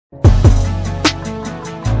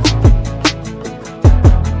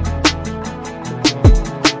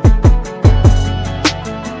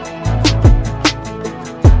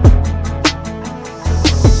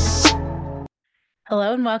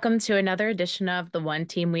and welcome to another edition of the One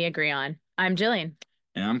Team We Agree On. I'm Jillian.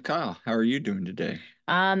 And I'm Kyle. How are you doing today?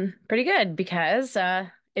 Pretty good because it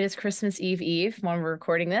is Christmas Eve when we're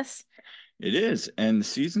recording this. It is, and the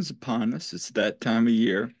season's upon us. It's that time of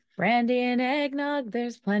year. Brandy and eggnog,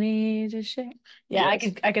 there's plenty to share. Yeah, I Yes.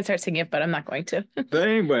 could I could start singing it, but I'm not going to. But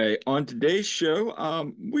anyway, on today's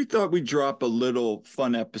show, we thought we'd drop a little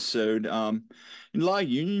fun episode. A lot of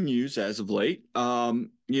union news as of late.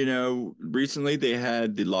 Recently they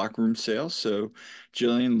had the locker room sale. So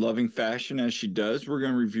Jillian, loving fashion as she does, we're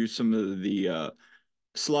going to review some of the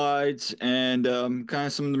slides and kind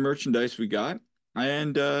of some of the merchandise we got.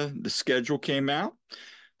 And the schedule came out.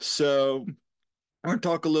 So I want to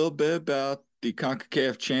talk a little bit about the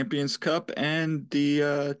CONCACAF Champions Cup and the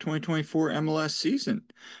 2024 MLS season.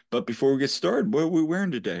 But before we get started, what are we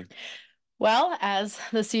wearing today? Well, as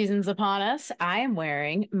the season's upon us, I am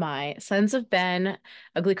wearing my Sons of Ben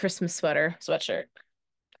ugly Christmas sweatshirt.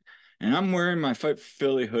 And I'm wearing my Fight for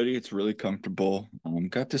Philly hoodie. It's really comfortable.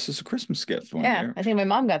 Got this as a Christmas gift one Yeah, year. I think my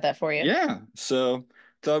mom got that for you. Yeah, so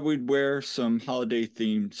thought we'd wear some holiday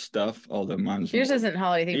themed stuff, although mine was Yours more, isn't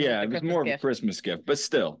holiday themed, yeah, it's a it was Christmas more of a gift. Christmas gift, but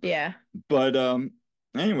still. Yeah. But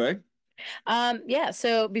anyway, Yeah,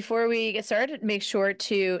 so before we get started, make sure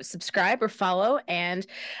to subscribe or follow and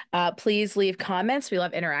please leave comments. We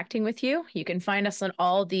love interacting with you. You can find us on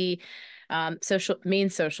all the main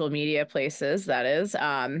social media places, that is.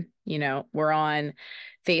 We're on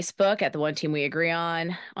Facebook at the One Team We Agree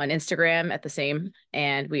on Instagram at the same,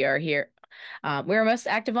 and we are here. We're most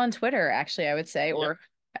active on Twitter, actually, I would say, yep, or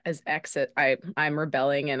as X, I'm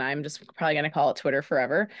rebelling and I'm just probably going to call it Twitter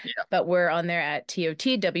forever. yeah. But we're on there at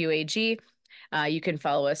TOTWAG. You can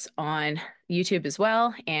follow us on YouTube as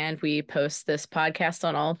well, and we post this podcast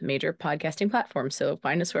on all major podcasting platforms. So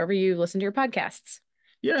find us wherever you listen to your podcasts.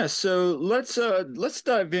 Yeah, so let's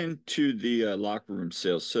dive into the locker room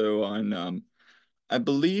sale. So on I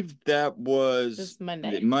believe that This was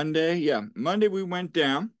Monday. Monday. Yeah, Monday we went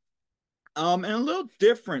down. And a little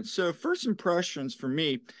different. So first impressions for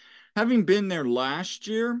me, having been there last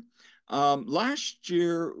year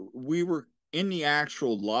we were in the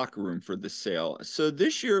actual locker room for the sale. So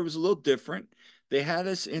this year it was a little different. They had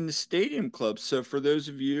us in the stadium club. So for those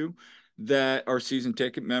of you that are season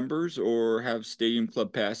ticket members or have stadium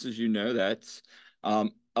club passes, you know that's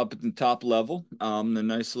up at the top level. The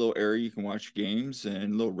nice little area you can watch games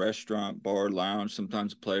and little restaurant, bar, lounge.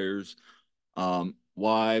 Sometimes players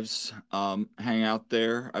wives hang out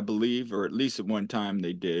there, I believe, or at least at one time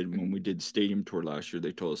they did when we did the stadium tour last year.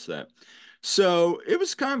 They told us that. So it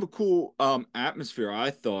was kind of a cool atmosphere, I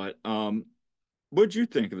thought. What'd you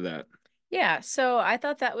think of that? Yeah, so I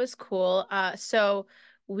thought that was cool. So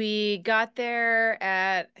we got there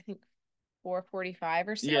at I think 4:45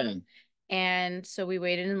 or so. Yeah. And so we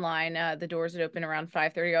waited in line. The doors would open around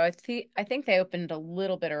 5:30. I think they opened a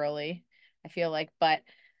little bit early, I feel like, but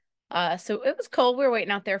so it was cold. We were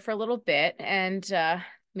waiting out there for a little bit, and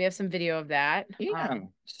we have some video of that. Yeah.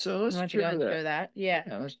 So Why let's don't you go share and that. show that? Yeah.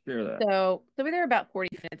 Yeah, let's share that. So we were there about 40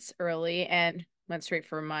 minutes early and went straight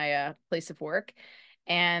for my place of work.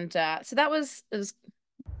 And so that was it was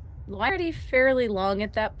already fairly long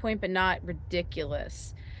at that point, but not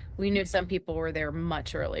ridiculous. We knew some people were there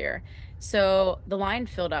much earlier. So the line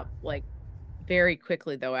filled up like very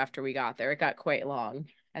quickly though after we got there. It got quite long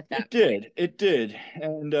at that It point. did. It did.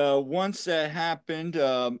 And once that happened,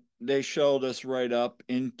 they showed us right up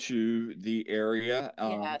into the area.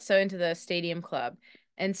 Yeah, so into the stadium club.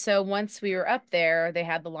 And so once we were up there, they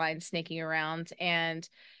had the line snaking around, and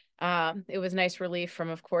it was nice relief from,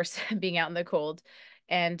 of course, being out in the cold.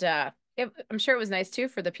 And I'm sure it was nice too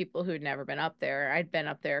for the people who'd never been up there. I'd been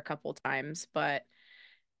up there a couple times, but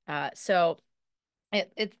so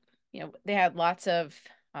it they had lots of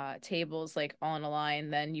tables like on a line.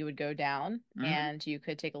 Then you would go down Mhm. and you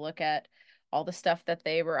could take a look at all the stuff that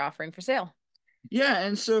they were offering for sale. Yeah,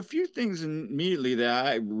 and so a few things immediately that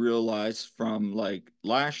I realized from like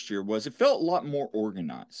last year was it felt a lot more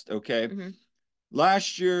organized. Okay. Hmm.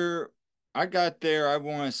 Last year, I got there, I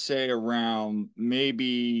want to say around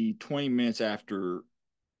maybe 20 minutes after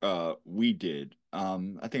we did.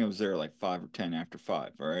 I think I was there like 5 or 10 after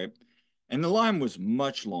 5, all right? And the line was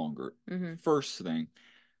much longer. Hmm. First thing.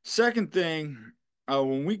 Second thing,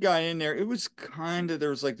 when we got in there, it was kind of there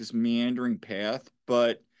was like this meandering path,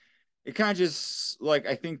 but it kind of just like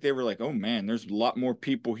I think they were like, oh man, there's a lot more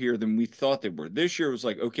people here than we thought they were. This year was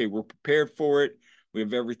like, okay, we're prepared for it. We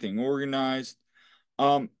have everything organized.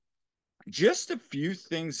 Um, just a few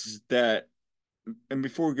things that, and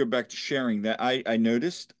before we go back to sharing that I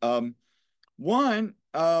noticed. One,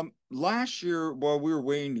 last year while we were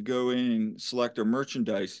waiting to go in and select our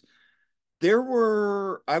merchandise, There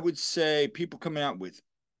were, I would say, people coming out with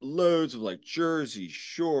loads of like jerseys,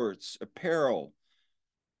 shorts, apparel.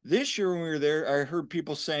 This year when we were there, I heard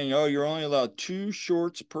people saying, "Oh, you're only allowed two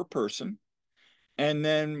shorts per person." And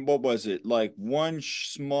then what was it? Like one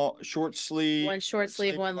small One short short sleeve,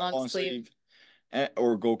 sleeve, and one one long long sleeve. sleeve,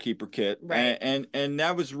 or goalkeeper kit, Right. and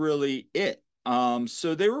that was really it.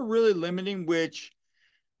 So they were really limiting, which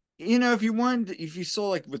if you wanted, if you saw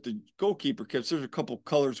like with the goalkeeper kits, there's a couple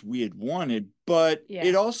colors we had wanted, but it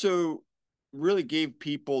Yeah. also really gave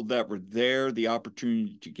people that were there the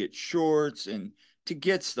opportunity to get shorts and to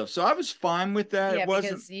get stuff. So I was fine with that. It Yeah,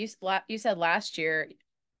 wasn't because you said last year,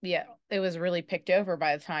 yeah, it was really picked over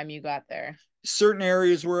by the time you got there, certain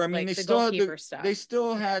areas where I mean like the goalkeeper they stuff.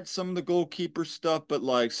 still had some of the goalkeeper stuff, but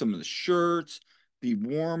like some of the shirts, the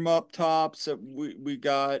warm up tops that we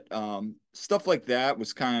got, stuff like that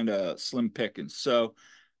was kind of slim pickings. So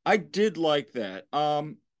I did like that.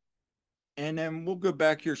 And then we'll go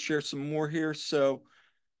back here, share some more here. So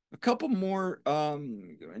a couple more, go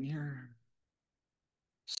in here.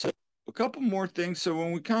 So a couple more things. So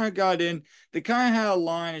when we kind of got in, they kind of had a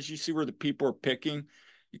line as you see where the people are picking.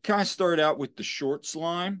 You kind of start out with the shorts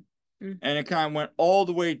line Mm. and it kind of went all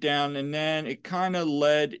the way down, and then it kind of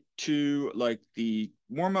led to like the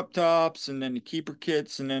warm-up tops and then the keeper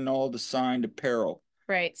kits and then all the signed apparel.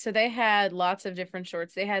 Right. So they had lots of different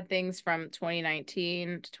shorts. They had things from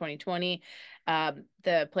 2019 to 2020,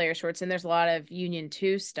 the player shorts, and there's a lot of Union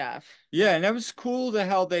 2 stuff. Yeah, and that was cool the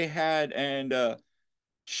how they had, and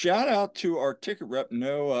shout out to our ticket rep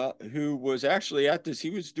Noah, who was actually at this. He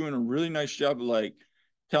was doing a really nice job of like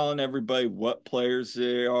telling everybody what players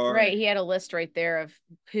they are. Right. He had a list right there of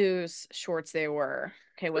whose shorts they were.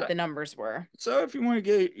 Okay, what So, the numbers were. so if you want to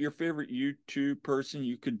get your favorite YouTube person,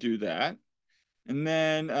 you could do that. And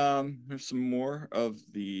then there's some more of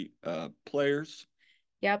the players.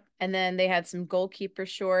 Yep. And then they had some goalkeeper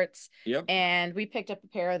shorts, Yep. and we picked up a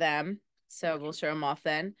pair of them. So we'll show them off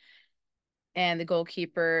then. And the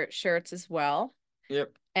goalkeeper shirts as well.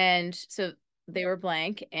 Yep. And so they were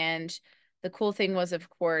blank. And the cool thing was, of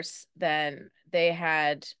course, then they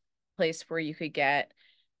had a place where you could get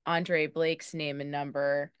Andre Blake's name and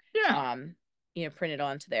number, Yeah. um, printed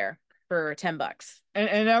onto there for $10.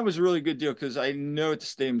 And that was a really good deal because I know at the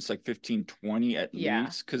stadium it's like 15, 20 at Yeah.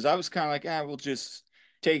 least. Because I was kind of like, we'll just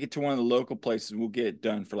take it to one of the local places. We'll get it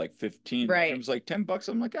done for like 15. And it Right. was like $10.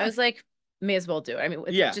 I'm like, I was like, may as well do it. I mean,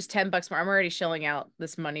 with yeah. just $10 more, I'm already shelling out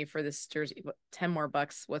this money for this jersey. But 10 more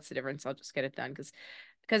bucks, what's the difference? I'll just get it done because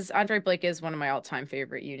Andre Blake is one of my all-time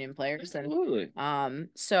favorite Union players, and Absolutely.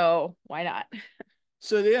 so why not?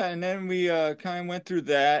 So yeah, and then we kind of went through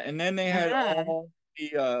that, and then they had Uh-huh. all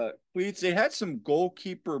the cleats. They had some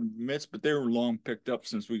goalkeeper mitts, but they were long picked up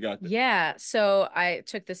since we got there. Yeah, so I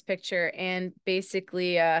took this picture and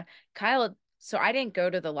basically Kyle, so I didn't go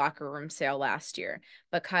to the locker room sale last year,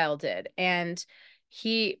 but Kyle did. And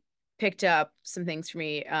he picked up some things for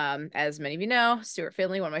me. As many of you know, Stuart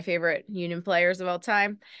Finley, one of my favorite Union players of all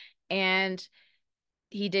time. And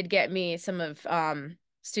he did get me some of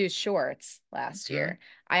Stu's shorts last Okay. year.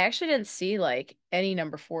 I actually didn't see like any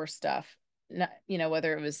number 4 stuff. Not,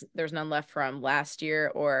 whether it was there's none left from last year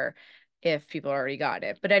or if people already got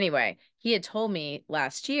it. But anyway, he had told me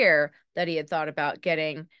last year that he had thought about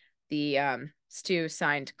getting the Stu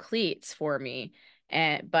signed cleats for me,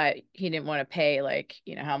 but he didn't want to pay like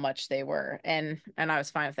how much they were, and I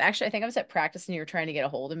was fine with that. Actually, I think I was at practice and you were trying to get a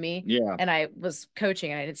hold of me, Yeah. and I was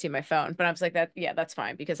coaching and I didn't see my phone, but I was like, that, yeah, that's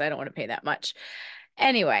fine because I don't want to pay that much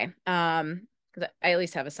anyway. Because I at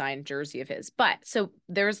least have a signed jersey of his. But so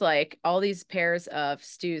there's like all these pairs of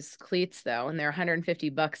Stu's cleats though, and they're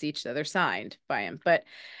 $150 each though. They're signed by him.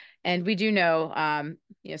 And we do know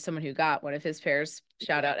someone who got one of his pairs.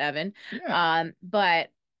 Shout out Evan. Yeah. But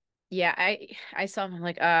yeah, I saw him, I'm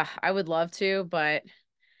like, I would love to, but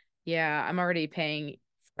yeah, I'm already paying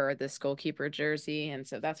for this goalkeeper jersey, and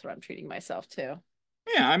so that's what I'm treating myself to.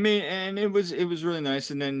 Yeah, I mean, and it was really nice.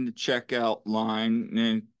 And then the checkout line,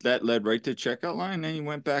 and that led right to the checkout line. And then he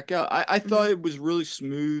went back out. I thought Mhm. it was really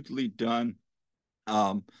smoothly done.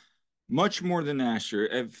 Um, Much more than last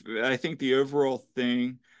year. I think the overall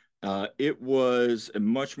thing, it was a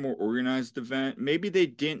much more organized event. Maybe they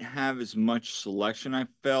didn't have as much selection. I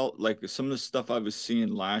felt like some of the stuff I was seeing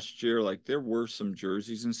last year, like there were some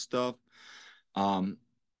jerseys and stuff. Um,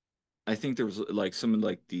 I think there was like some of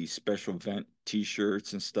like the special event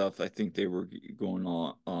T-shirts and stuff. I think they were going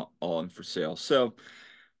all in for sale. So,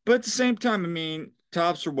 but at the same time, I mean,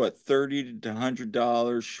 tops are what, 30 to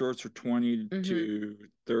 $100, shorts are 20 Mhm. to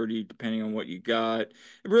 30, depending on what you got. It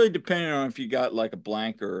really depended on if you got like a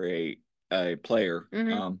blank or a player.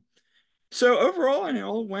 Mhm. So overall, and it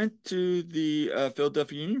all went to the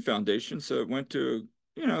Philadelphia Union Foundation. So it went to,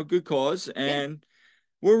 a good cause. Yeah. And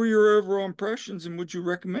what were your overall impressions, and would you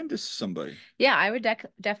recommend this to somebody? Yeah, I would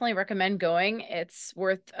definitely recommend going. It's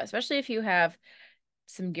worth, especially if you have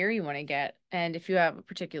some gear you want to get, and if you have a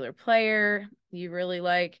particular player you really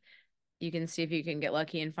like, you can see if you can get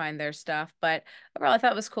lucky and find their stuff. But overall, I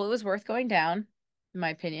thought it was cool. It was worth going down, in my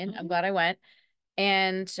opinion. I'm glad I went.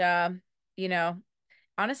 And you know,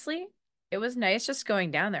 honestly, it was nice just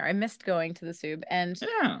going down there. I missed going to the Sub,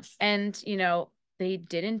 Yeah, and they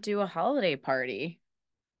didn't do a holiday party.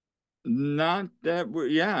 not that.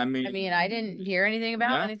 Yeah, I I mean, mean, I didn't hear anything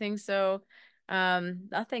about yeah. anything, so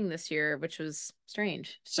nothing this year, which was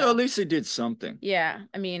strange. So at So least they did something. yeah,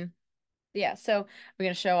 I mean, yeah, so we're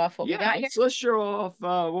gonna show off what we Yeah, got here. let's show off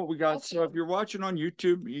what we got. So if you're watching on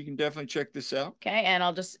YouTube, you can definitely check this out. Okay, and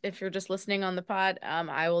I'll just, if you're just listening on the pod,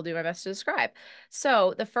 I will do my best to describe.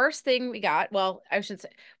 So the first thing we got, well, I should say,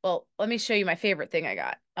 well, let me show you my favorite thing I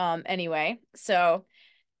got. Anyway, so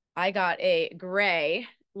I got a gray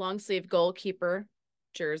long sleeve goalkeeper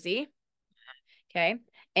jersey. Okay.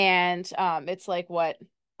 And it's like what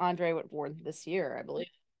Andre would have worn this year, I believe.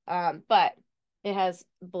 But it has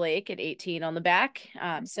Blake at 18 on the back.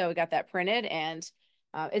 So we got that printed, and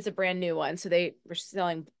it's a brand new one. So they were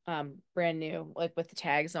selling brand new, like with the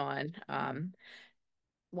tags on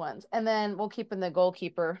ones. And then we'll keep in the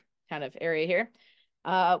goalkeeper kind of area here.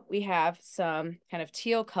 We have some kind of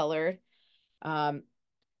teal colored um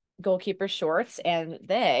goalkeeper shorts, and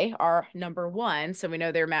they are number 1. So we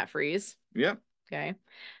know they're Matt Freeze. Yep. Okay.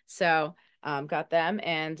 So got them.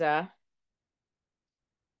 And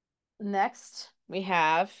next we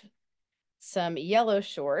have some yellow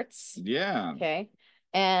shorts. Yeah. Okay.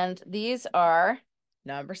 And these are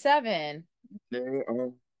number 7, They are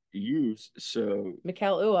used. So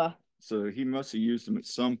Mikel Ua. he must have used them at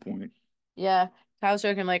some point. Yeah. Kyle's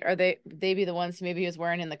joking, like, are they be the ones maybe he was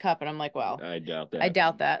wearing in the cup? And I'm like, well, I doubt I that.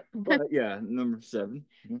 doubt that. But yeah, number 7.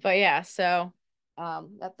 But yeah, so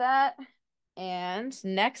got that. And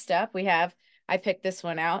next up we have, I picked this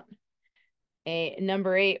one out, a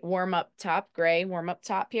number 8 warm-up top, gray warm-up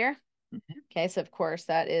top here. Okay, so of course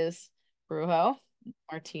that is Brujo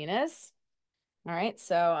Martinez. All right,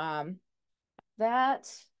 so that,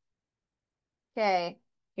 okay,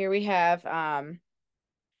 here we have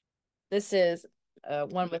this is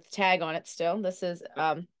one with tag on it still. This is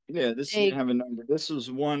Yeah, this didn't Jake. have a number. This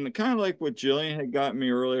was one kind of like what Jillian had got me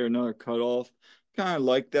earlier, another cut off. Kind of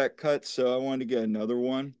like that cut, so I wanted to get another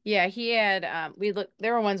one. Yeah, he had we look,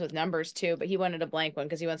 there were ones with numbers too, but he wanted a blank one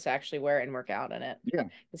because he wants to actually wear it and work out in it. Yeah.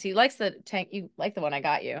 Because he likes the tank, you like the one I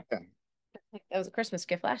got you. Yeah. That was a Christmas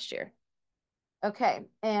gift last year. Okay,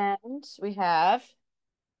 and we have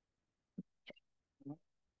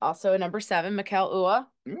also a number 7, Mikel Ua,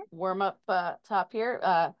 Yeah. warm up top here,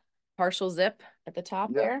 partial zip at the top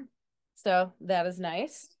Yeah. there. So that is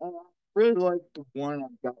nice. I really like the one I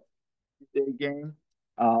got for the day game.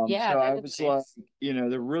 Yeah, So I that is was like, nice.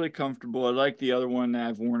 they're really comfortable. I like the other one that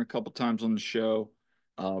I've worn a couple times on the show.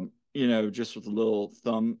 Just with the little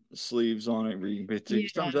thumb sleeves on it, where you can it Yeah.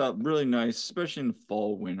 comes out really nice, especially in the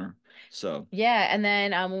fall, winter. So Yeah, and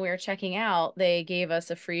then when we were checking out, they gave us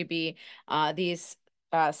a freebie, these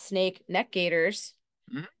snake neck gaiters,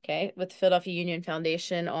 mhm. okay, with Philadelphia Union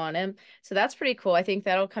Foundation on them. So that's pretty cool. I think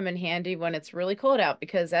that'll come in handy when it's really cold out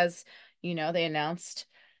because, as you know, they announced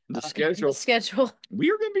The the schedule, schedule. we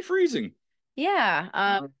are going to be freezing.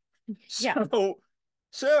 Yeah. Yeah. So,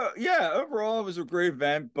 so yeah, overall it was a great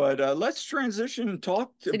event, but let's transition and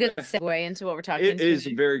talk It's a to good segue into what we're talking it to is a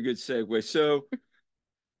next. very good segue. So,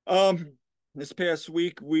 um, this past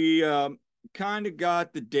week we kind of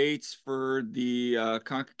got the dates for the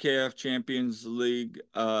CONCACAF Champions League,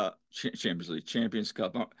 Champions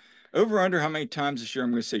Cup. Over under how many times this year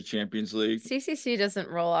I'm going to say Champions League? CCC doesn't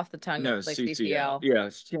roll off the tongue No, like CCL. CCL.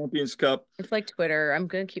 Yes, Champions Cup. It's like Twitter. I'm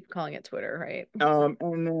gonna keep calling it Twitter, right? And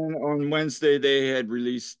then on Wednesday they had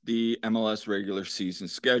released the MLS regular season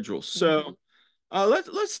schedule. So Mhm.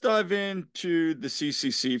 let's dive into the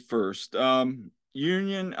CCC first.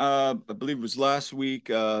 Union, I believe it was last week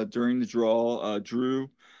during the draw, drew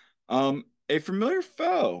a familiar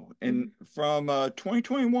foe in from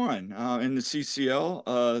 2021 in the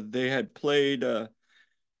CCL. They had played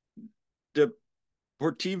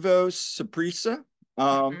Deportivo Saprissa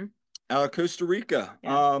Mhm. out of Costa Rica.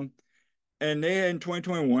 Yeah. And they in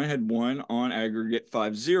 2021 had won on aggregate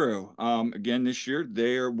 5-0. Again, this year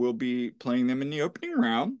they will be playing them in the opening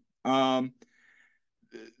round.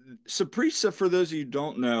 Saprissa, for those of you who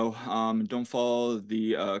don't know, don't follow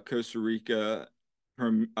the Costa Rica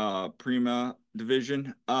Prima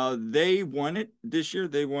division. They won it this year.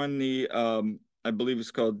 They won the I believe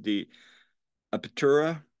it's called the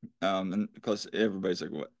Apertura. And because everybody's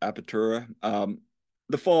like, what, Apertura?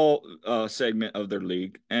 The fall segment of their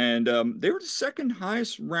league. And they were the second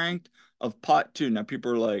highest ranked of pot two. Now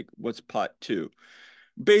people are like, what's pot two?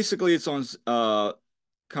 Basically it's on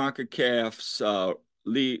CONCACAF's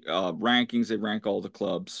league rankings. They rank all the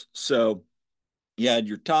clubs. So you had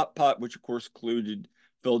your top pot, which of course included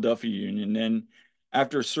Philadelphia Union. Then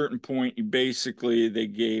after a certain point, they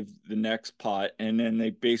gave the next pot, and then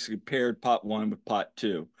they basically paired pot one with pot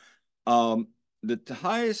two. Um, the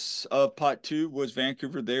highest of pot two was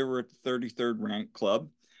Vancouver. They were at the 33rd ranked club.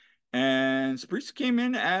 And Saprissa came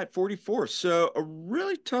in at 44. So a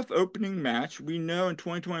really tough opening match. We know in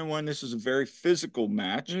 2021 this is a very physical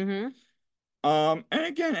match. Mm-hmm. And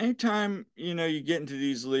again, anytime you get into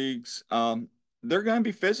these leagues, they're going to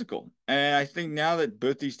be physical. And I think now that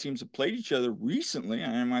both these teams have played each other recently,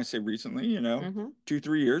 and when I say recently, Mm-hmm. 2,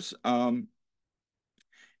 3 years,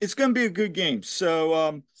 it's going to be a good game.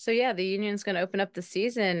 So yeah, the Union's going to open up the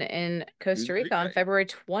season in Costa Rica on February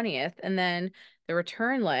 20th, and then the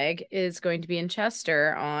return leg is going to be in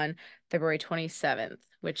Chester on February 27th,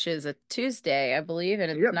 which is a Tuesday, I believe,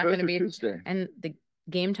 and it's not going to be Tuesday. And the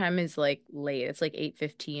game time is like late. It's like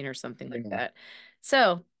 8:15 or something like that.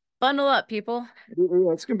 So bundle up, people.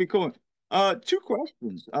 Yeah, it's going to be cool. Two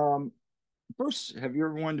questions. First, have you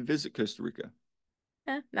ever wanted to visit Costa Rica?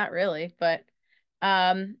 Not really, but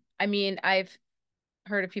I mean, I've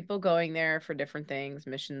heard of people going there for different things,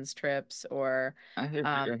 missions trips or I hear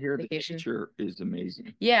the vacation. nature is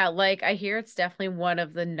amazing. Yeah, like I hear it's definitely one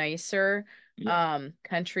of the nicer Yeah.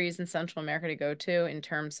 countries in Central America to go to in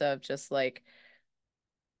terms of just like,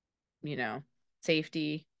 you know,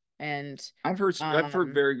 safety and I've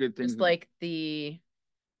heard very good things. just like the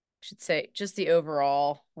should say just the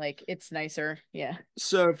overall like it's nicer. Yeah.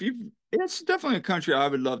 So it's definitely a country I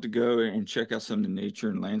would love to go and check out some of the nature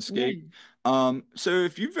and landscape. Yeah. So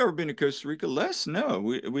if you've ever been to Costa Rica, let us know.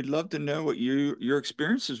 We'd love to know what your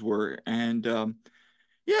experiences were. And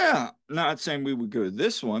yeah, not saying we would go to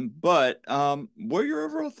this one, but what are your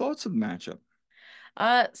overall thoughts of the matchup?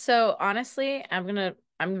 So honestly, I'm gonna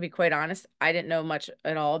be quite honest. I didn't know much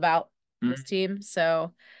at all about this Mhm. team.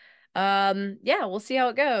 So yeah, we'll see how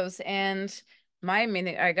it goes. And my main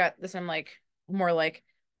thing I got this, I'm like more like,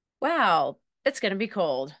 wow, it's gonna be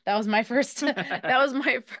cold. That was my first that was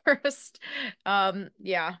my first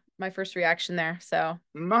yeah, my first reaction there. So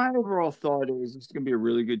My overall thought is it's going to be a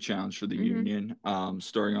really good challenge for the hmm Union,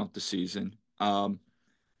 starting off the season.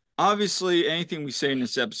 Obviously, anything we say in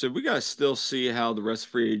this episode, we got to still see how the rest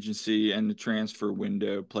of free agency and the transfer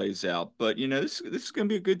window plays out. But this is going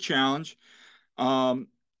to be a good challenge. Um,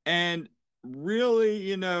 and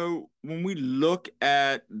really, when we look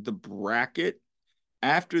at the bracket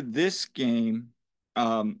after this game,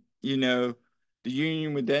 the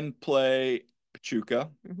Union would then play Pachuca,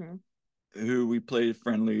 hmm who we played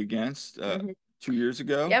friendly against hmm 2 years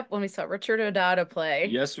ago. Yep, when we saw Richard Odata play.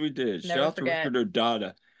 Yes, we did. Shout Never out to forget. Richard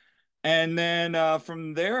Odata. And then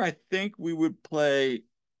from there, I think we would play.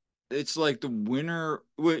 It's like the winner.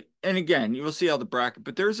 And again, you will see how the bracket.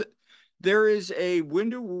 But there is a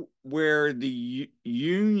window where the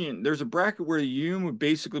Union. There's a bracket where the Union would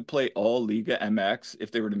basically play all Liga MX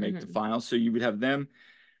if they were to make the hmm finals. So you would have them,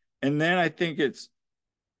 and then I think it's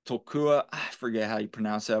Tolkua. I forget how you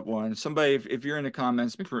pronounce that one. Somebody, if you're in the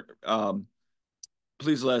comments,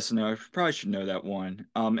 please let us know. I probably should know that one.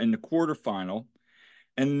 In the quarterfinal.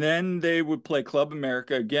 And then they would play Club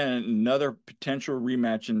America again, another potential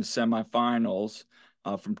rematch in the semifinals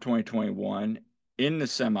from 2021 in the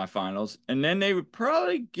semifinals. And then they would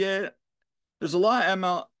probably there's a lot of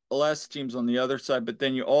MLS teams on the other side, but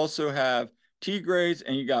then you also have Tigres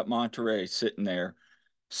and you got Monterrey sitting there.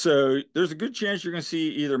 So there's a good chance you're going to see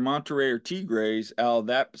either Monterrey or Tigres out of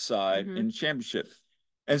that side hmm in the championship.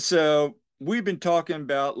 And so we've been talking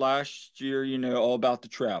about last year, all about the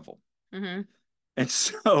travel. hmm And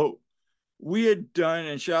so we had done,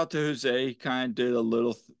 and shout out to Jose, he kind of did a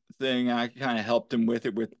little thing. I kind of helped him with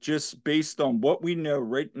it, with just based on what we know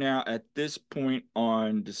right now at this point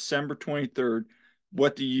on December 23rd,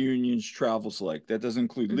 what the Union's travels like. That doesn't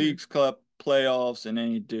include hmm Leagues Cup, playoffs, and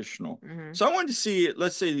any additional. hmm So I wanted to see it.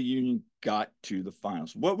 Let's say the Union got to the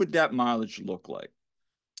finals. What would that mileage look like?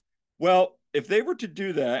 Well, if they were to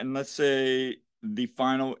do that, and let's say the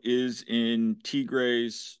final is in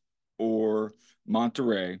Tigres or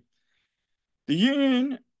Monterrey, the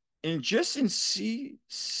Union, in CCC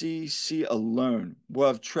alone, will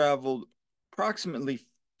have traveled approximately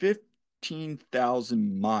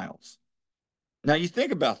 15,000 miles. Now, you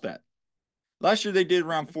think about that. Last year they did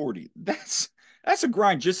around 40. that's a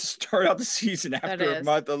grind just to start out the season That after a is.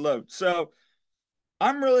 month alone. So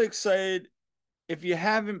I'm really excited. If you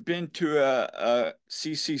haven't been to a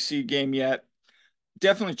CCC game yet,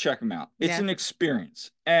 definitely check them out. It's Yeah, an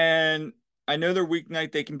experience. And I know they're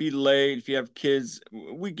weeknight, they can be late if you have kids.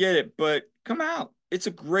 We get it, but come out. It's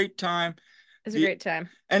a great time. it's a The great time.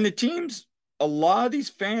 and the teams, a lot of these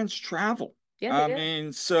fans travel. Yeah, they I do.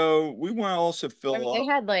 mean, so we want to also I fill mean, they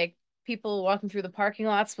up had like people walking through the parking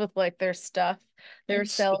lots with like their stuff, their and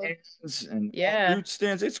selling. stands and Yeah, food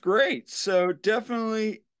stands. It's great. So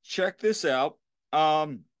definitely check this out.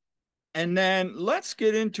 Um, And then let's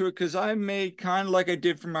get into it because I made kind of like I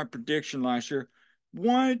did for my prediction last year.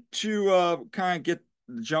 Wanted to kind of get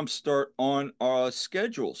the jump start on our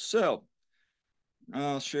schedule. So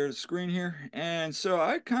I'll share the screen here. And so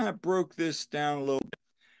I kind of broke this down a little bit.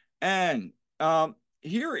 And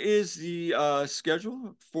here is the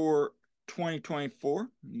schedule for 2024.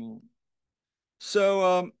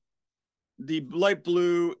 So the light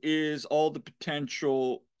blue is all the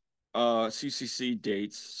potential CCC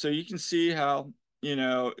dates. So you can see how,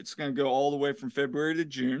 it's going to go all the way from February to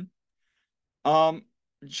June. Um,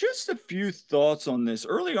 just a few thoughts on this.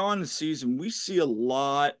 Early on in the season, we see a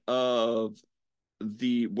lot of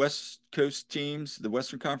the West Coast teams, the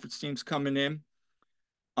Western Conference teams coming in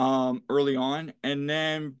early on. And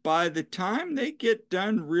then by the time they get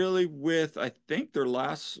done really with, I think their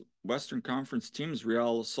last Western Conference team is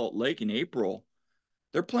Real Salt Lake in April.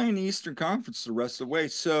 They're playing the Eastern Conference the rest of the way.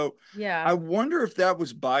 So yeah. I wonder if that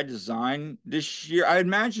was by design this year. I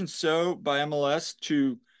imagine so by MLS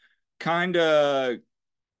to kind of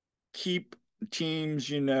keep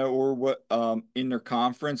teams, or what in their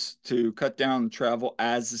conference to cut down travel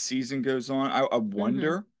as the season goes on. I Mm-hmm.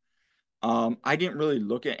 wonder. I didn't really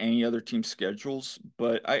look at any other team schedules,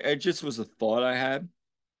 but I just was a thought I had.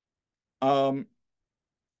 Um,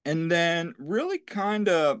 and then really kind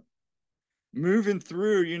of moving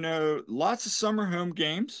through, lots of summer home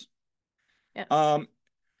games. Yes. Um,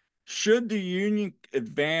 should the Union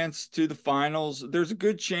advance to the finals, there's a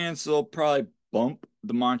good chance they'll probably bump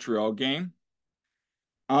the Montreal game.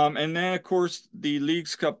 And then of course the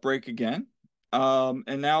Leagues Cup break again.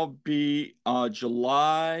 And that'll be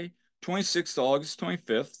July 26th to August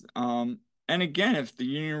 25th. And again, if the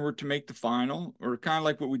Union were to make the final, or kind of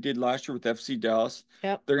like what we did last year with FC Dallas,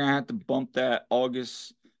 Yep. they're gonna have to bump that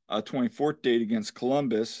August 24th date against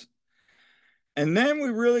Columbus. And then we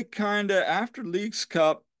really kind of after Leagues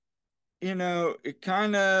Cup, it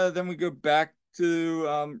kind of then we go back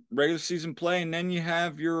to regular season play, and then you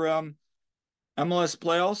have your MLS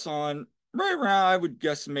playoffs on right around, I would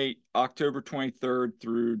guesstimate October 23rd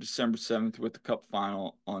through December 7th with the Cup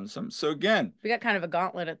final on some. So again, We got kind of a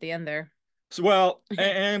gauntlet at the end there. so well,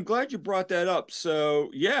 and I'm glad you brought that up. So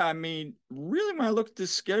yeah, I mean, really, when I look at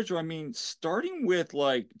this schedule, I mean, starting with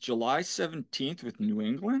like July 17th with New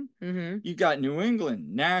England, Mm-hmm. you got New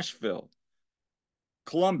England, Nashville,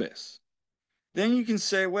 Columbus. Then you can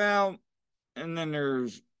say, well, and then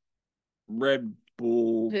there's Red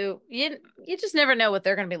Bull. Who you just never know what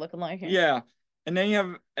they're gonna be looking like here. Yeah. And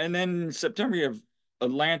then in September you have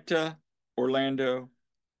Atlanta, Orlando,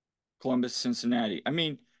 Columbus, Cincinnati. I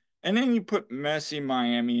mean, and then you put Messi,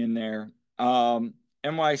 Miami in there.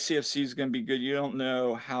 NYCFC is going to be good. You don't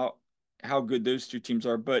know how good those two teams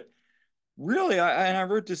are, but really, and I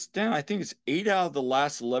wrote this down. I think it's 8 out of the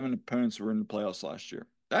last 11 opponents were in the playoffs last year.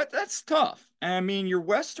 That's tough. And I mean, your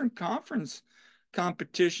Western Conference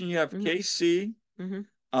competition, you have Mm-hmm. KC.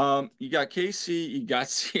 Mm-hmm. You got KC, you got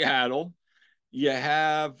Seattle, you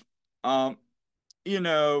have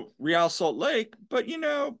Real Salt Lake, but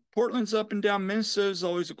Portland's up and down. Minnesota's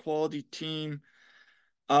always a quality team.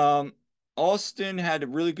 Um, Austin had a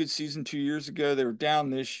really good season 2 years ago. They were down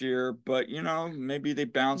this year, but maybe they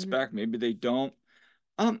bounce Mm-hmm. back, maybe they don't.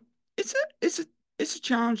 Um, it's a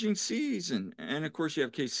challenging season, and of course you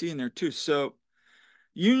have KC in there too. So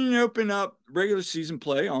Union open up regular season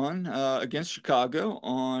play on against Chicago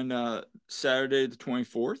on Saturday the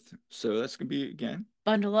 24th. So that's gonna be again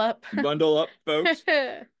Bundle up. bundle up, folks.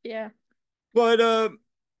 Yeah. But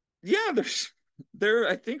yeah, there.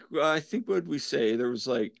 I think what we say there was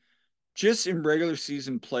like just in regular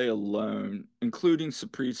season play alone, including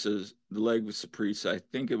Saprisa's the leg with Saprisa. I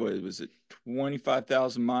think it was at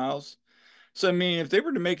 25,000 miles. So I mean, if they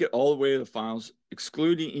were to make it all the way to the finals,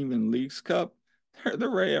 excluding even Leagues Cup, they're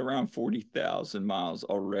right around 40,000 miles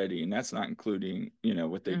already, and that's not including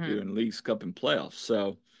what they Mm-hmm. do in Leagues Cup and playoffs.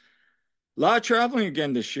 So a lot of traveling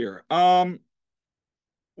again this year.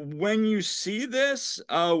 When you see this,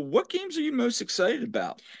 what games are you most excited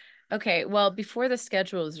about? Okay, well, before the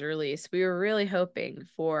schedule was released, we were really hoping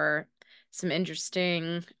for some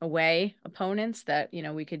interesting away opponents that,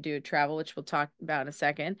 we could do travel, which we'll talk about in a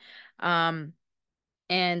second. Um,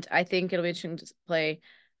 and I think it'll be interesting to play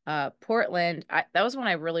Portland. That was one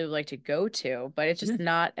I really would like to go to, but it's Yeah. just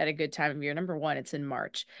not at a good time of year. Number one, it's in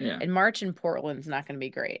March. Yeah. And March in Portland's not going to be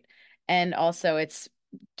great. And also it's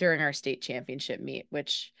during our state championship meet,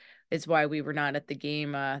 which is why we were not at the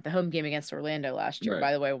game, the home game against Orlando last year, Right.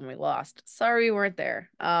 by the way, when we lost. Sorry we weren't there.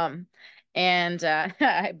 And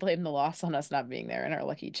I blame the loss on us not being there in our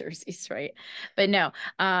lucky jerseys, right? But no.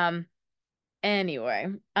 Anyway,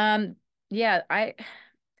 yeah,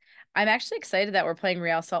 I'm actually excited that we're playing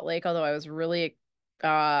Real Salt Lake, although I was really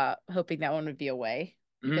hoping that one would be away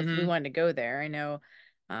because we Hmm. wanted to go there. I know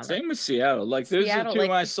Same with Seattle. Like those are the Seattle, two like,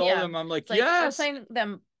 when I saw yeah, them, I'm like, it's like we're yes. playing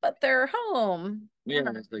them, but they're home. Yeah,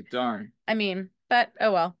 it's like darn. I mean, but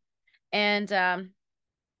oh well. And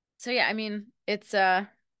so yeah, I mean, it's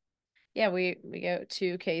yeah, we go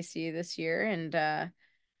to KC this year and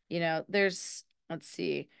there's let's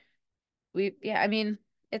see. I mean,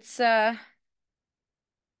 it's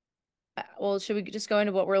well, should we just go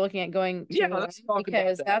into what we're looking at going Yeah, to let's talk about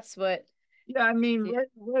because that. that's what Yeah, I mean, yeah.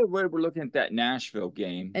 right away we're looking at that Nashville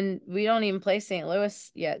game. And we don't even play St.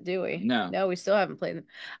 Louis yet, do we? No. No, we still haven't played them.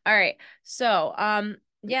 All right. So,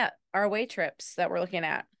 yeah, our away trips that we're looking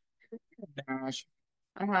at. Nash.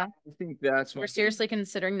 Uh-huh. I think that's We're one. seriously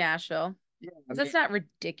considering Nashville. Yeah, I 'Cause mean, that's not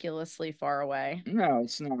ridiculously far away. no,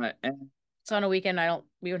 it's not. And It's on a weekend.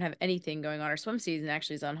 We don't have anything going on. Our swim season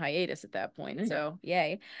actually is on hiatus at that point. yeah, So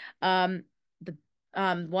yay. The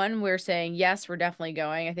one we're saying yes, we're definitely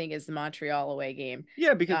going, I think, is the Montreal away game.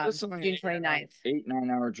 yeah, because that's only June an 29th. 8, 9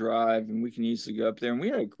 hour drive, and we can easily go up there. And we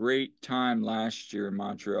had a great time last year in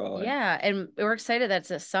Montreal. Yeah, and we're excited that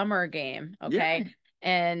it's a summer game, Yeah, okay?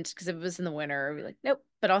 And because if it was in the winter, we're like, nope.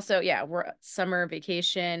 But also, yeah, we're summer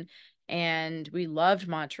vacation and we loved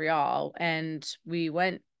Montreal and we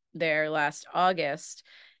went there last August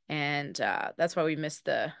and that's why we missed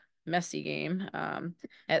the Messi game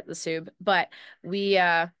at the Sub. But we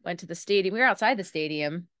went to the stadium. We were outside the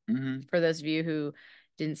stadium hmm, for those of you who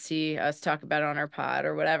didn't see us talk about it on our pod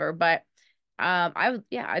or whatever. But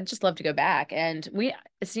I'd just love to go back. And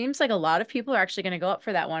it seems like a lot of people are actually going to go up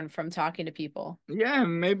for that one from talking to people. yeah.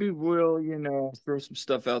 Maybe we'll, throw some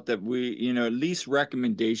stuff out that we, at least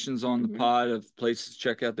recommendations on the Hmm. pod of places to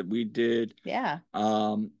check out that we did. Yeah.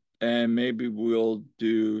 Um, and maybe we'll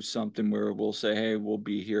do something where we'll say, hey, we'll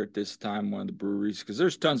be here at this time, one of the breweries, because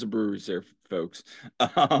there's tons of breweries there, folks.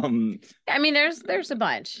 Um, I mean, there's a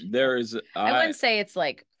bunch. there is, I wouldn't say it's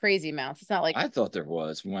like crazy amounts. It's not like, I thought there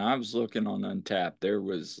was when I was looking on Untapped, there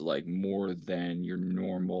was like more than your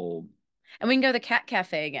normal. and we can go to the Cat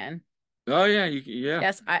Cafe again. Oh yeah, yeah.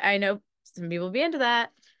 Yes, I know some people will be into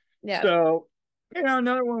that. Yeah. So,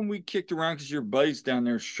 another one we kicked around because your buddy's down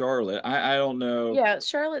there, Charlotte. I don't know. Yeah,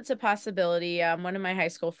 Charlotte's a possibility. One of my high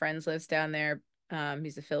school friends lives down there.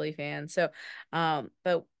 He's a Philly fan. So,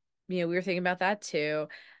 but we were thinking about that too.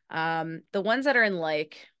 The ones that are in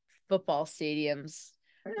like football stadiums,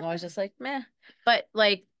 I'm always just like, meh. But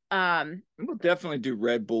like, We'll definitely do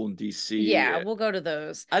Red Bull in yeah, DC. we'll go to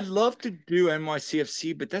those. I'd love to do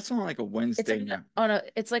NYCFC, but that's on like a It's Wednesday like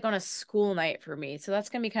night. it's like on a school night for me. So that's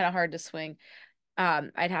gonna be kind of hard to swing.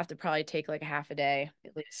 I'd have to probably take like a half a day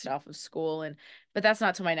at least off of school but that's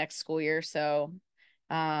not till my next school year.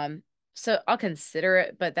 Um, so I'll consider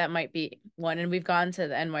it, but that might be one. And we've gone to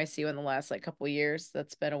the NYC one the last like couple years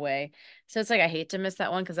that's been away. So it's like I hate to miss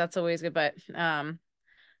that one because that's always good. But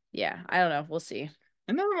yeah, I don't know. We'll see.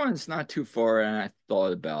 Another one that's not too far, and I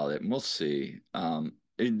thought about it, and we'll see.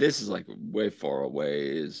 This is like way far away.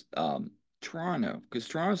 Is Toronto, because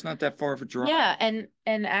Toronto's not that far of a drive. Yeah, and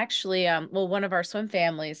actually, well, one of our swim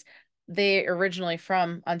families, they originally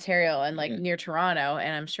from Ontario and like Yeah. near Toronto,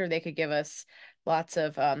 and I'm sure they could give us lots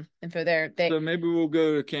of info there. So maybe we'll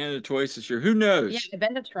go to Canada twice this year. Who Yeah, knows? I've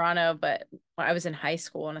been to Toronto, but when I was in high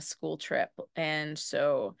school on a school trip, and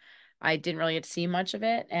so I didn't really get to see much of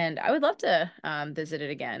it, and I would love to visit it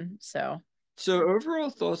again. So, So overall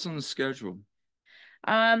thoughts on the schedule?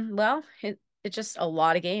 well, it's just a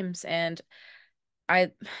lot of games, and I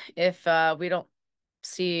if we don't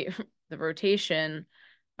see the rotation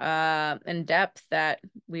in depth that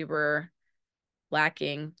we were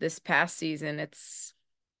lacking this past season,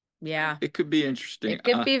 yeah, It could be interesting. it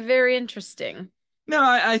could be very interesting. No,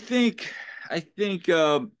 I think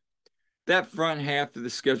that front half of the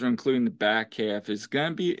schedule, including the back half, is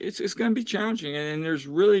gonna be it's gonna be challenging. And there's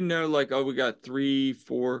really no like, oh, we got 3,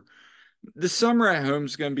 4. The summer at home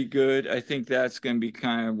is gonna be good. I think that's gonna be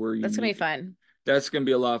kind of where you That's gonna be need. fun. That's gonna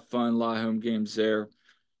be a lot of fun, a lot of home games there.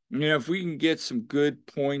 If we can get some good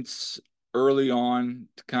points early on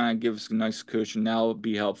to kind of give us a nice cushion. Now will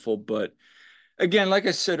be helpful. But again, like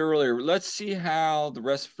I said earlier, let's see how the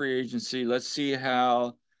rest of free agency, let's see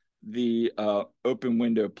how the open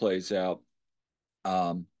window plays out.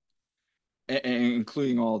 Um, and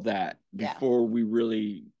including all that Yeah. before we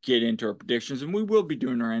really get into our predictions. And we will be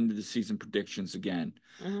doing our end of the season predictions again.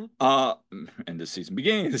 Mm-hmm. End of the season,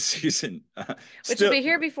 beginning of the season. Which will Still, be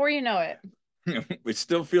here before you know it. it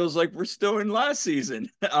still feels like we're still in last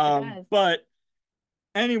season. It does. But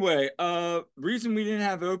anyway, reason we didn't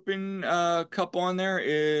have Open Cup on there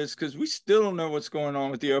is because we still don't know what's going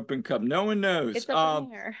on with the Open Cup. No one knows. It's up in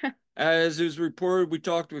the air. As is reported, we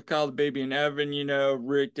talked with Kyle the Baby and Evan,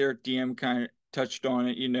 Rick there at DM kind of touched on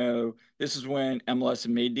it, this is when MLS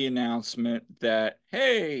made the announcement that,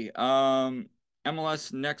 hey,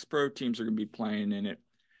 MLS next pro teams are going to be playing in it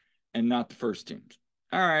and not the first teams.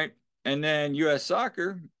 All right. And then US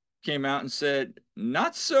Soccer came out and said,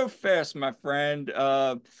 not so fast, my friend.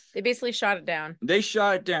 They basically shot it down. They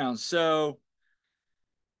shot it down. So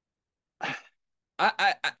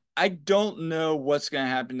I don't know what's going to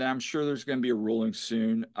happen. I'm sure there's going to be a ruling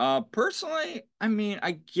soon. Personally, I mean,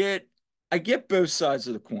 I get both sides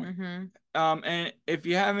of the coin. And if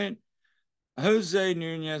you haven't, Jose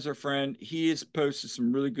Nunez, our friend, he has posted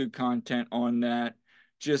some really good content on that,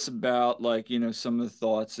 just about like, some of the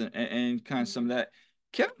thoughts and kind of some of that.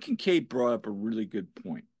 Kevin Kincaid brought up a really good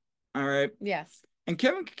point. All right. Yes. And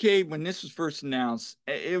Kevin Kincaid, when this was first announced,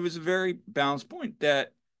 it was a very balanced point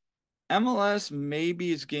that MLS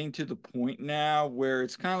maybe is getting to the point now where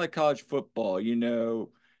it's kind of like college football.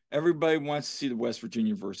 Everybody wants to see the West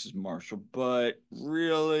Virginia versus Marshall, but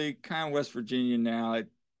really, kind of West Virginia now.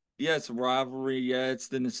 Yeah, it's a rivalry. Yeah, it's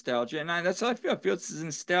the nostalgia, and that's how I feel. I feel it's the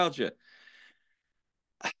nostalgia.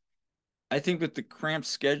 I think with the cramped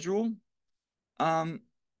schedule, um,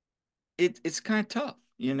 it's kind of tough.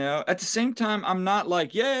 At the same time, I'm not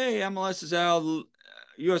like, yay, MLS is out of the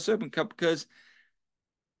U.S. Open Cup, because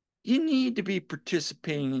you need to be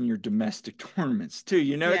participating in your domestic tournaments too.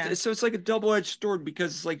 Yeah. So it's like a double-edged sword,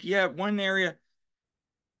 because it's like, yeah, one area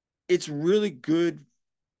it's really good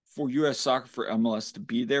for US soccer for MLS to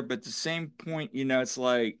be there, but at the same point, it's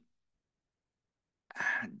like,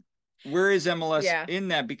 where is MLS Yeah. in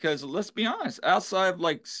that? Because let's be honest, outside of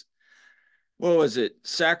like, what was it,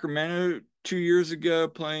 Sacramento 2 years ago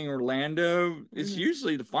playing Orlando, it's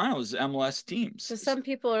usually the finals MLS teams. So some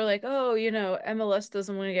people are like, oh, MLS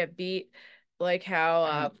doesn't want to get beat, like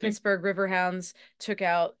how Pittsburgh Riverhounds took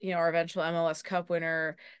out, our eventual MLS Cup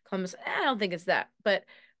winner, Columbus. I don't think it's that. But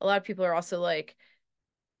a lot of people are also like,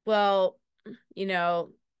 well, you know,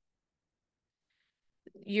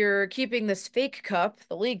 you're keeping this fake cup,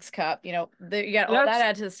 the League's Cup, you got all that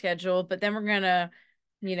added to the schedule, but then we're gonna,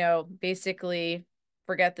 basically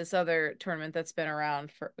forget this other tournament that's been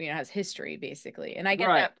around for, has history basically. And I get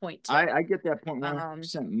Right. that point too. I get that point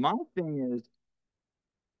 100%. My thing is,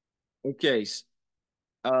 okay,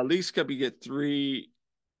 Leagues Cup, you get three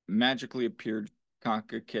magically appeared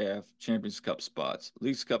CONCACAF Champions Cup spots.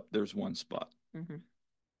 Leagues Cup, there's one spot.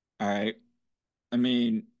 All right. I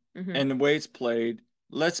mean, and the way it's played,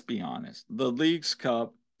 let's be honest, the Leagues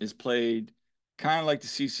Cup is played kind of like the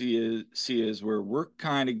CC is, where we're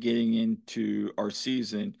kind of getting into our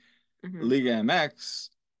season. Liga MX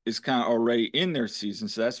is kind of already in their season,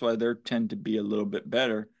 so that's why they tend to be a little bit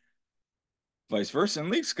better. Vice versa in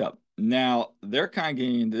Leagues Cup. Now they're kind of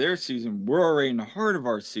getting into their season. We're already in the heart of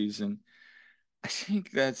our season. I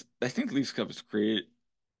think Leagues Cup is created,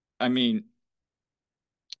 I mean,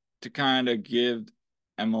 to kind of give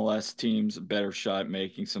MLS teams a better shot at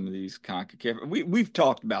making some of these CONCACAF. We've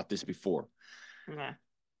talked about this before. Yeah.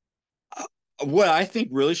 What I think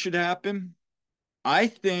really should happen, I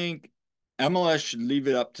think MLS should leave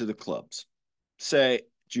it up to the clubs. Say,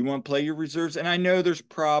 do you want to play your reserves? And I know there's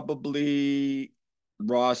probably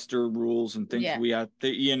roster rules and things we have to,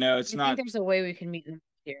 it's not. I think there's a way we can meet them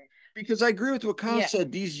here. Because I agree with what Kyle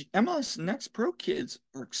said. These MLS Next Pro kids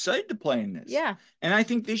are excited to play in this. Yeah. And I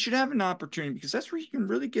think they should have an opportunity, because that's where you can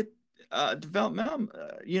really get developmental,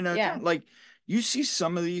 like you see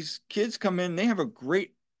some of these kids come in, they have a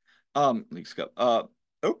great Leagues Cup,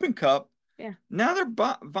 Open Cup. Yeah. Now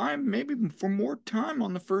they're vying maybe for more time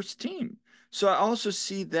on the first team. So I also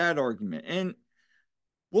see that argument. And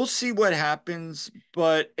we'll see what happens,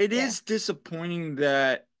 but it is disappointing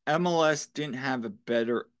that MLS didn't have a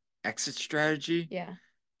better exit strategy. Yeah.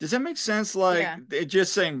 Does that make sense? Like,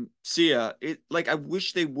 just saying, see ya. Like, I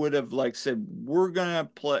wish they would have like said, we're gonna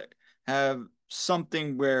have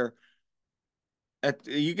something where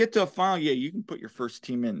you get to a final, you can put your first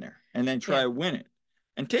team in there and then try to win it.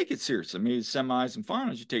 and take it seriously. Maybe semis and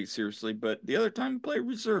finals you take it seriously, but the other time you play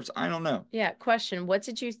reserves, I don't know. Yeah, question. What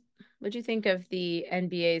did you think of the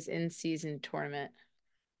NBA's in-season tournament?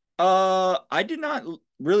 I did not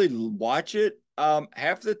really watch it.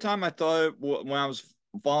 Half the time I thought when I was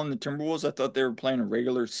following the Timberwolves, I thought they were playing a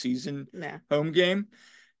regular season Yeah. home game.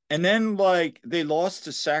 And then like they lost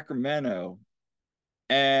to Sacramento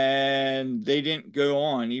and they didn't go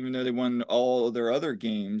on even though they won all of their other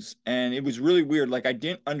games. And it was really weird. Like I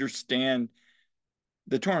didn't understand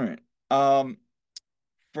the tournament. From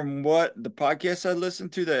what the podcasts I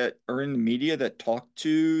listened to that are in the media that talk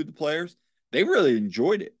to the players, they really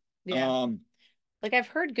enjoyed it. Yeah. Um, Like I've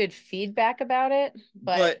heard good feedback about it,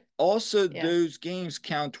 but but also yeah. those games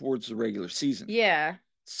count towards the regular season. Yeah.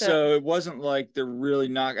 So So it wasn't like they're really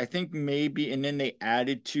not. I think maybe, and then they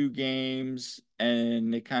added 2 games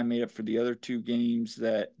and they kind of made up for the other 2 games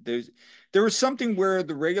that there was something where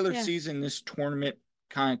the regular yeah. season, this tournament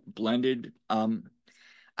kind of blended.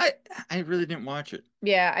 I I really didn't watch it.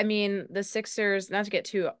 Yeah, I mean the Sixers, not to get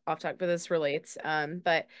too off topic, but this relates.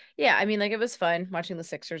 But yeah, I mean like it was fun watching the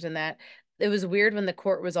Sixers in that. It was weird when the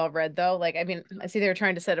court was all red though. Like I mean, I see they were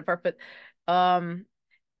trying to set it apart, but um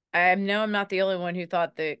I know I'm not the only one who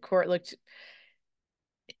thought the court looked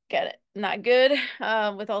get it not good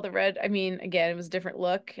with all the red. I mean, again, it was a different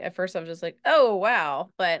look. At first I was just like, "Oh,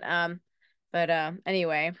 wow." But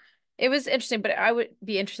anyway, it was interesting, but I would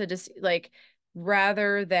be interested to see like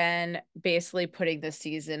rather than basically putting the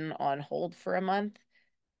season on hold for a month,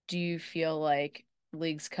 do you feel like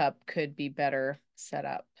League's Cup could be better set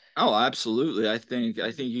up? Oh, absolutely. I think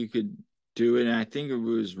you could do it. And I think it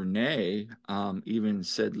was Renee even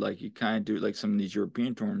said like you kind of do it like some of these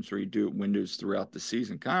European tournaments where you do it windows throughout the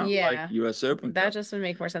season, kind of like Yeah. US Open That Cup. just would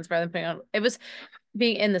make more sense rather than putting on it was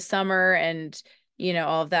being in the summer and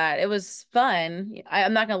all of that. It was fun.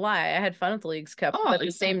 I'm not gonna lie, I had fun with the League's Cup, Oh, but at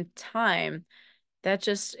the same time,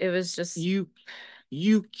 it was you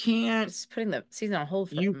you can't just putting the season on hold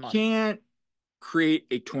for a you month. can't create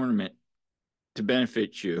a tournament to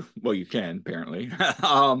benefit you. Well, you can apparently.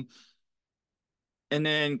 And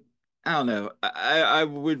then I don't know. I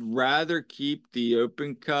would rather keep the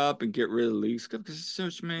Open Cup and get rid of the Leagues Cup because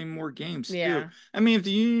there's so many more games too. Yeah. I mean, if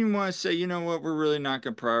the union want to say, you know what, we're really not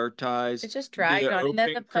going to It prioritize just dragged the on. And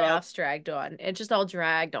then the Open Cup, playoffs dragged on. It just all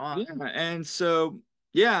dragged yeah. on. And so,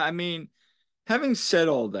 yeah, I mean, having said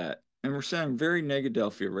all that, and we're sounding very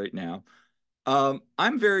Negadelphia right now.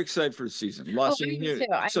 I'm very excited for the season. Oh, Lots of I am new, too.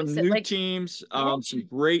 I some miss it. new Like, teams, yeah. some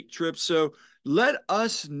great trips. So let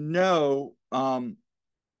us know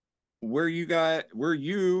where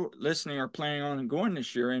you listening are planning on going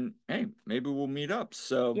this year, and hey, maybe we'll meet up.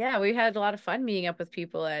 So Yeah, we had a lot of fun meeting up with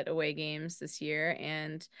people at away games this year,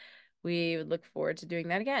 and we would look forward to doing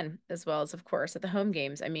that again, as well as, of course, at the home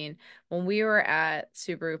games. I mean, when we were at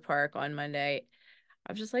Subaru Park on Monday,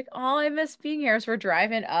 I was just like, oh, I miss being here. So we're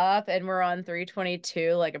driving up and we're on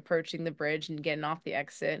 322, like approaching the bridge and getting off the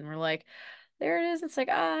exit, and we're like, there it is. It's like,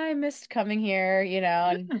 ah, I missed coming here,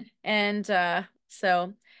 and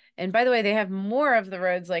so and by the way, they have more of the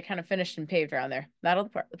roads like kind of finished and paved around there. Not all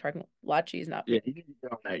the parking lot cheese not yeah, paved. you need to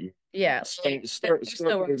get on that. You Yeah, there's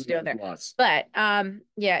still work to do in there. lots. But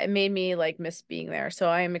yeah, it made me like miss being there. So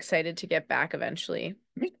I am excited to get back eventually.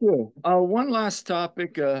 Me too. One last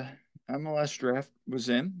topic. MLS draft was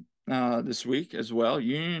in this week as well.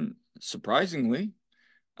 Union surprisingly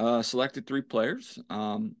selected 3 players.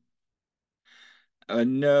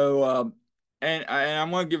 No, and I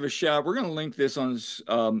want to give a shout. We're going to link this on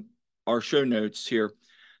our show notes here.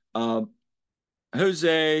 Uh,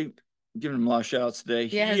 Jose, giving him a lot of shout outs today.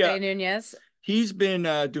 Yeah, Jose Nunez. He's been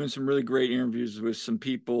doing some really great interviews with some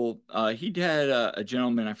people. He had a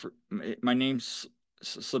gentleman. My name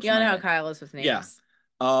slips You all my know how head. Kyle is with Yeah, names.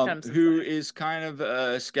 Cut him some who slack. is kind of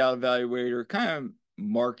a scout evaluator, kind of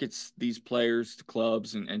markets these players to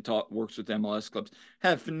clubs and works with MLS clubs.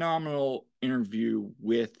 Had a phenomenal interview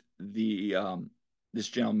with the this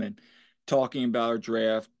gentleman, talking about our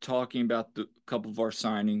draft, talking about the couple of our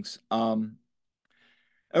signings.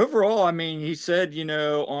 Overall, I mean, he said,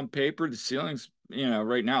 on paper, the ceiling's,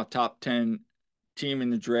 right now, top 10 team in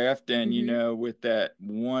the draft. And, Hmm. with that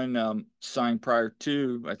one signed prior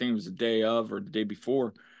to, I think it was the day of or the day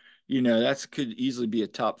before, that's could easily be a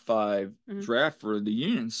top 5 Hmm. draft for the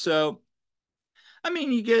Union. So, I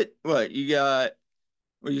mean, you get what? You got,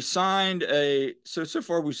 well, you signed so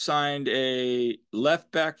far we signed a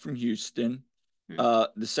left back from Houston, the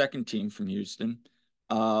second team from Houston.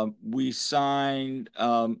 We signed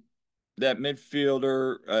that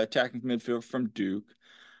midfielder, attacking midfielder from Duke.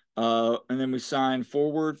 And then we signed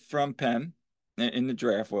forward from Penn in the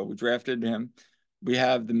draft. Well, we drafted him. We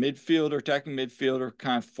have the midfielder, attacking midfielder,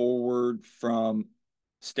 kind of forward from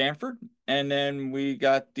Stanford, and then we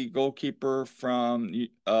got the goalkeeper from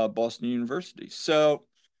Boston University. So,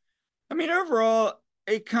 I mean, overall,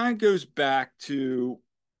 it kind of goes back to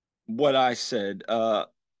what I said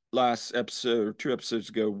last episode or 2 episodes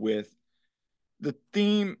ago with the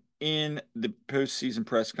theme in the postseason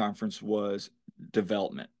press conference was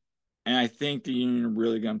development. And I think the union are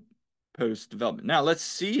really going to post development. Now, let's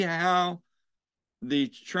see how the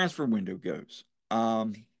transfer window goes.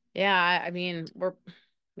 Yeah, I mean,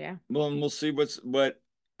 yeah. Well, and we'll see what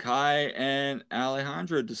Kai and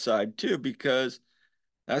Alejandro decide too, because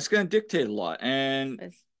that's going to dictate a lot. And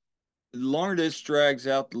It's the longer this drags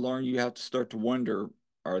out, the longer you have to start to wonder,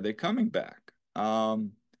 are they coming back?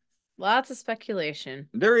 lots of speculation.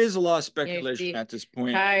 There is a lot of You know, you speculation see at this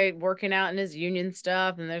point. Kai working out in his union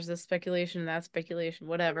stuff, and there's this speculation, that speculation,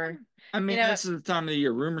 whatever. I You mean, know, this is the time of the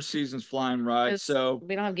year. Rumor season's flying right. because So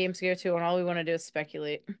we don't have games to go to, and all we want to do is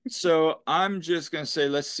speculate. so I'm just gonna say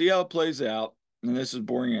let's see how it plays out. And this is a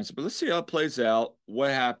boring answer, but let's see how it plays out, what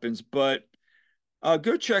happens. But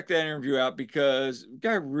go check that interview out because the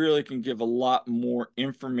guy really can give a lot more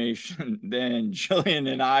information than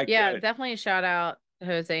Jillian and I Yeah, could. definitely shout out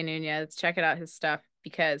Jose Nunez. Check it out his stuff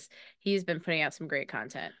because he's been putting out some great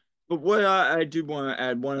content. But what I do want to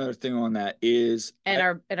add one other thing on that is And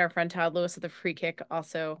our friend Todd Lewis of the Free Kick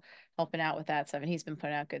also helping out with that stuff, and he's been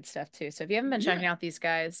putting out good stuff too. So if you haven't been checking yeah, out these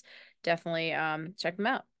guys, definitely check them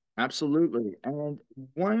out. absolutely. And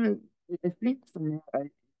one, I think for me,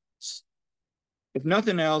 if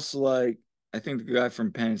nothing else, like I think the guy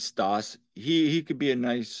from Penn Stas, he could be a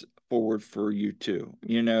nice forward for you too.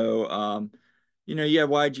 Yeah,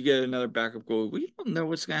 why'd you get another backup goal? We don't know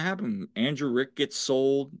what's gonna happen. Andrew Rick gets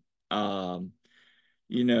sold. Um,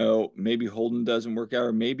 maybe Holden doesn't work out,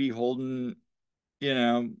 or maybe Holden, you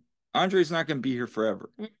know, Andre's not gonna be here forever.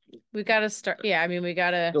 We got to start. Yeah, I mean, we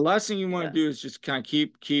got to. The last thing you want to do is just kind of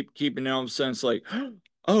keep, and all of a sudden it's like,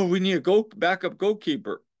 oh, we need a backup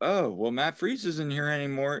goalkeeper. Oh, well, Matt Freeze isn't here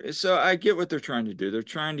anymore. So I get what they're trying to do. They're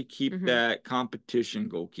trying to keep Hmm. that competition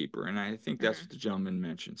goalkeeper, and I think that's Hmm. what the gentleman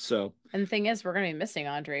mentioned. So, And the thing is, we're going to be missing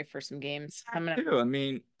Andre for some games coming up. too, I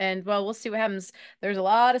mean, And well, we'll see what happens. There's a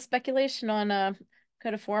lot of speculation on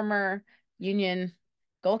could a former Union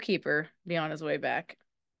goalkeeper be on his way back?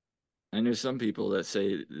 I know some people that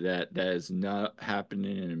say that that is not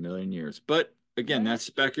happening in a million years, but again, Well, that's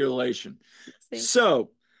speculation. let's see.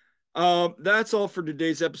 So, that's all for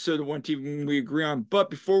today's episode of One Team We Agree On. But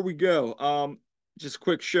before we go, just a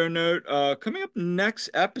quick show note. Coming up next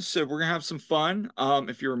episode, we're gonna have some fun.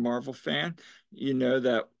 If you're a Marvel fan, you know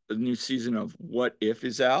that the new season of What If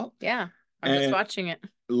is out. Yeah, I'm just And watching it.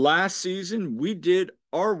 last season we did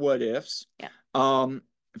our what ifs, Yeah. um,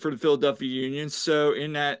 for the Philadelphia Union. So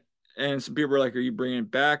in that, and some people were like, "Are you bringing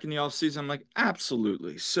it back in the off season?" I'm like,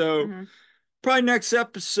 "Absolutely." So Hmm. probably next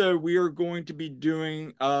episode, we are going to be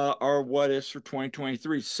doing our what ifs for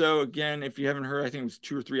 2023. So again, if you haven't heard, I think it was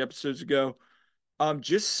 2 or 3 episodes ago.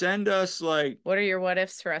 Just send us What are your what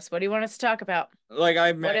ifs for us? What do you want us to talk about? like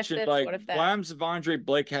I What if mentioned, this? like What if what that? happens if Andre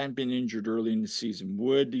Blake hadn't been injured early in the season?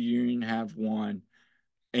 Would the Union have won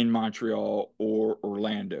in Montreal or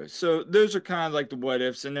Orlando? So those are kind of like the what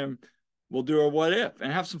ifs, and then we'll do our what if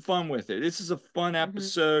and have some fun with it. This is a fun Hmm.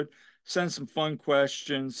 episode. Send some fun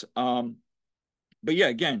questions. But yeah,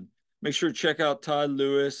 again, make sure to check out Todd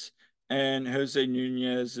Lewis and Jose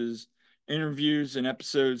Nunez's interviews and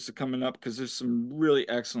episodes coming up because there's some really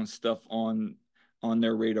excellent stuff on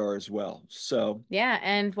their radar as well. So Yeah,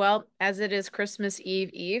 and well, as it is Christmas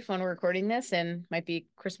Eve when we're recording this, and might be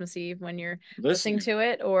Christmas Eve when you're listening listening. to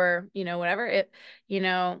it, or whatever it,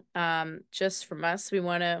 just from us, we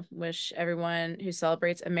want to wish everyone who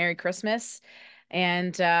celebrates a Merry Christmas,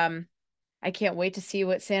 and I can't wait to see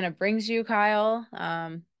what Santa brings you, Kyle.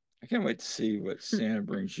 I can't wait to see what Santa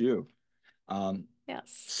brings you. Um,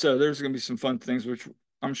 Yes, so there's going to be some fun things which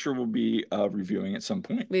I'm sure we'll be reviewing at some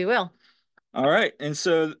point. we will. All right, and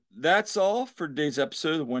so that's all for today's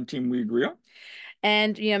episode of One Team We Agree On.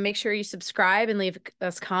 And make sure you subscribe and leave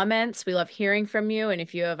us comments. We love hearing from you. And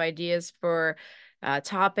if you have ideas for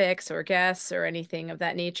topics or guests or anything of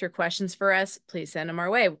that nature, questions for us, please send them our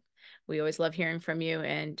way. We always love hearing from you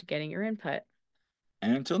and getting your input.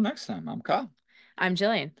 And until next time, I'm Kyle, I'm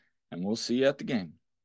Jillian. and we'll see you at the game.